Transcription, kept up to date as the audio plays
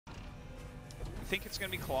think it's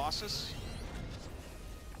going to be Colossus.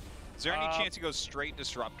 Is there any chance he goes straight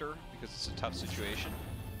Disruptor because it's a tough situation?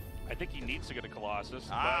 I think he needs to go to Colossus.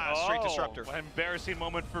 Straight Disruptor. An embarrassing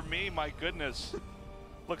moment for me, my goodness.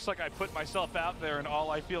 Looks like I put myself out there and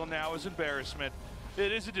all I feel now is embarrassment.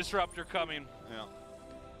 It is a Disruptor coming. Yeah.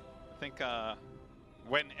 I think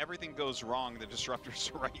when everything goes wrong, the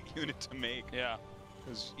Disruptor's the right unit to make. Yeah.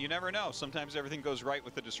 Because you never know. Sometimes everything goes right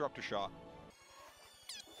with the Disruptor shot.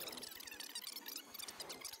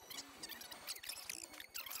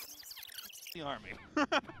 The army.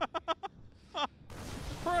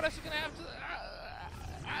 Protoss is going to have to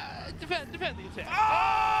defend the attack.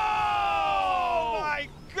 Oh my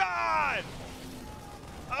God!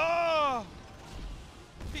 Oh!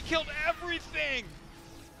 He killed everything!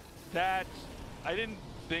 That, I didn't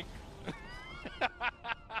think.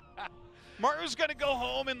 Mario's gonna go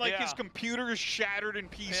home and like his computer is shattered in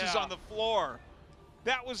pieces on the floor.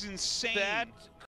 That was insane. That